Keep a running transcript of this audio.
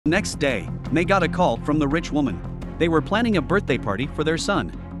Next day, they got a call from the rich woman. They were planning a birthday party for their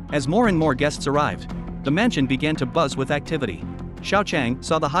son. As more and more guests arrived, the mansion began to buzz with activity. Xiao Chang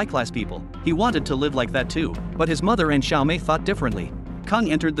saw the high-class people. He wanted to live like that too, but his mother and Xiao Mei thought differently.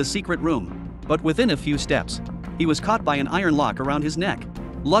 Kung entered the secret room, but within a few steps, he was caught by an iron lock around his neck.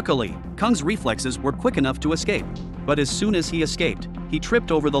 Luckily, Kung's reflexes were quick enough to escape, but as soon as he escaped, he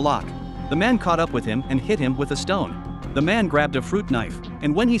tripped over the lock. The man caught up with him and hit him with a stone. The man grabbed a fruit knife,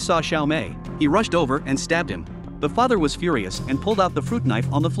 and when he saw Xiao Mei, he rushed over and stabbed him. The father was furious and pulled out the fruit knife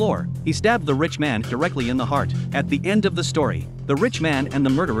on the floor. He stabbed the rich man directly in the heart. At the end of the story, the rich man and the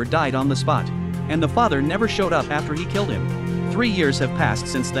murderer died on the spot, and the father never showed up after he killed him. 3 years have passed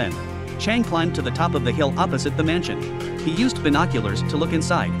since then. Chang climbed to the top of the hill opposite the mansion. He used binoculars to look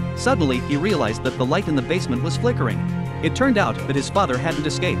inside. Suddenly, he realized that the light in the basement was flickering. It turned out that his father hadn't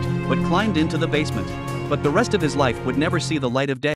escaped, but climbed into the basement. But the rest of his life would never see the light of day.